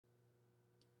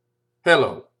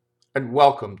Hello, and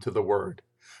welcome to the Word,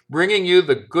 bringing you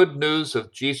the good news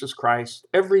of Jesus Christ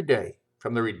every day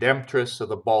from the Redemptorists of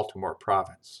the Baltimore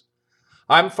Province.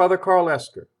 I'm Father Karl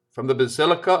Esker from the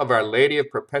Basilica of Our Lady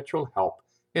of Perpetual Hel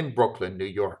in Brooklyn, New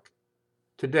York.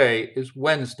 Today is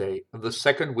Wednesday of the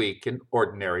second week in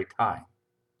Ordinary Time.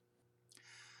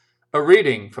 A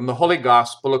reading from the Holy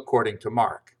Gospel according to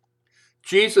Mark.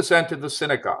 Jesus entered the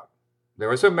synagogue. There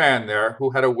was a man there who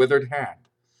had a withered hand.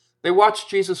 They watched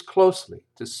Jesus closely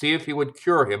to see if he would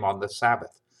cure him on the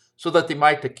Sabbath, so that they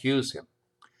might accuse him.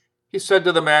 He said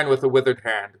to the man with the withered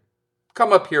hand,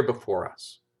 "Come up here before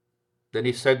us." Then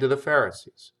he said to the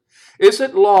Pharisees, "Is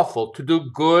it lawful to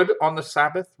do good on the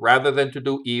Sabbath rather than to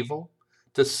do evil,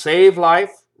 to save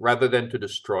life rather than to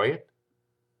destroy it?"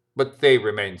 But they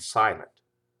remained silent.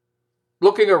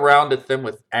 Looking around at them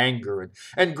with anger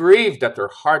and grieved at their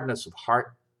hardness of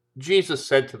heart, Jesus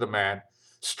said to the man,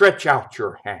 "Stretch out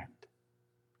your hand."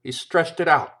 He stretched it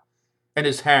out, and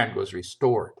his hand was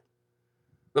restored.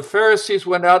 The Pharisees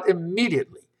went out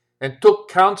immediately and took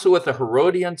counsel with the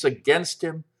Herodians against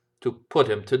him to put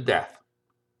him to death.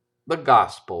 The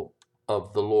Gospel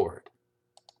of the Lord.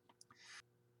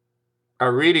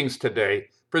 Our readings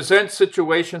today present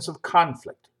situations of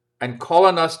conflict and call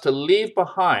on us to leave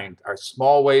behind our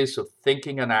small ways of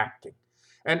thinking and acting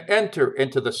and enter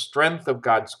into the strength of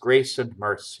God's grace and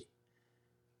mercy.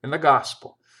 In the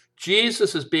Gospel,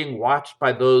 Jesus is being watched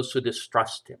by those who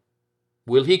distrust him.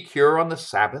 Will he cure on the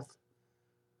Sabbath?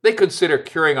 They consider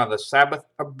curing on the Sabbath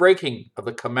a breaking of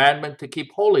the commandment to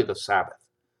keep holy the Sabbath.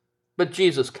 But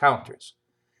Jesus counters,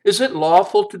 "Is it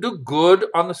lawful to do good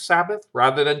on the Sabbath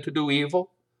rather than to do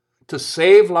evil? To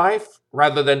save life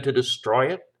rather than to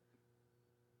destroy it?"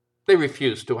 They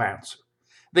refuse to answer.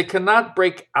 They cannot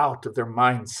break out of their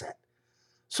mindset.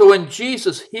 So when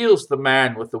Jesus heals the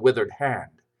man with the withered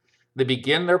hand, they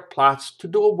begin their plots to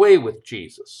do away with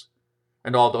Jesus.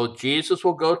 And although Jesus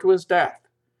will go to his death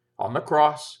on the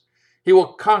cross, he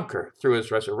will conquer through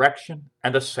his resurrection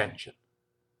and ascension.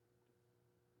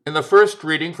 In the first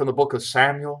reading from the book of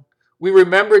Samuel, we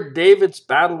remember David's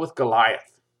battle with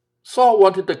Goliath. Saul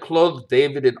wanted to clothe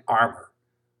David in armor,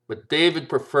 but David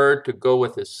preferred to go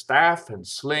with his staff and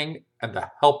sling and the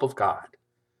help of God.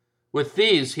 With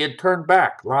these, he had turned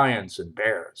back lions and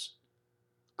bears.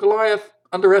 Goliath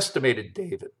underestimated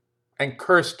David and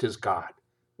cursed his God,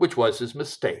 which was his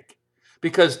mistake,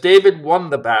 because David won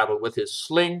the battle with his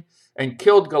sling and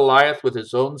killed Goliath with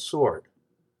his own sword.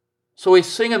 So we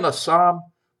sing in the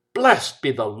psalm, "Blessed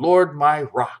be the Lord my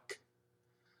rock."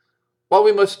 While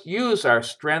we must use our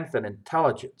strength and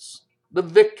intelligence, the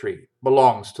victory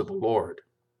belongs to the Lord.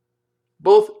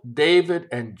 Both David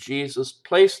and Jesus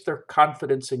placed their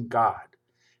confidence in God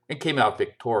and came out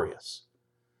victorious.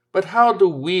 But how do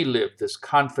we live this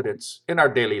confidence in our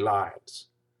daily lives?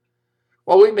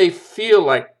 While we may feel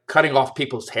like cutting off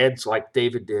people's heads like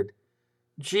David did,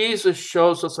 Jesus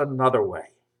shows us another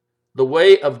way, the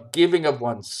way of giving of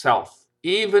oneself,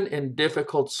 even in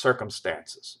difficult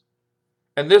circumstances.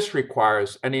 And this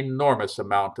requires an enormous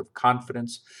amount of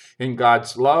confidence in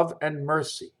God's love and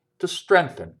mercy to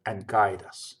strengthen and guide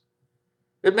us.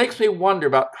 It makes me wonder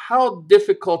about how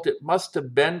difficult it must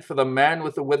have been for the man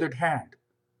with the withered hand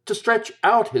to stretch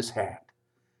out his hand.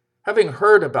 Having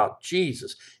heard about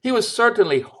Jesus, he was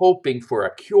certainly hoping for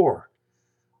a cure,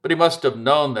 but he must have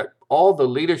known that all the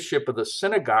leadership of the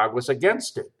synagogue was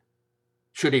against it.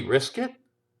 Should he risk it?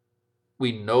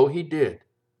 We know he did,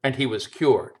 and he was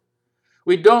cured.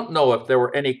 We don't know if there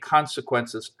were any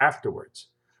consequences afterwards,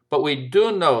 but we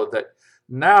do know that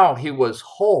now he was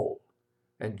whole,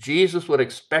 and Jesus would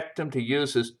expect him to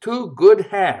use his two good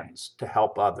hands to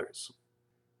help others.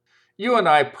 You and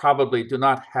I probably do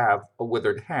not have a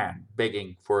withered hand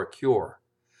begging for a cure,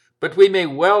 but we may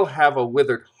well have a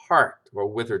withered heart or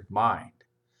withered mind.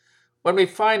 When we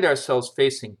find ourselves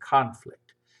facing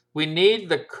conflict, we need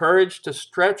the courage to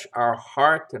stretch our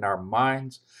heart and our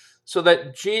minds so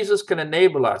that Jesus can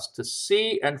enable us to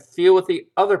see and feel with the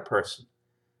other person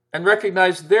and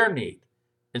recognize their need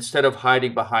instead of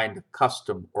hiding behind a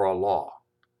custom or a law.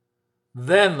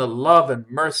 Then the love and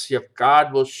mercy of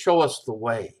God will show us the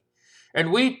way,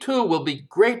 and we too will be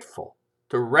grateful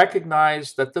to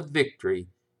recognize that the victory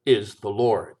is the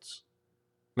Lord's.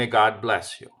 May God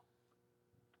bless you.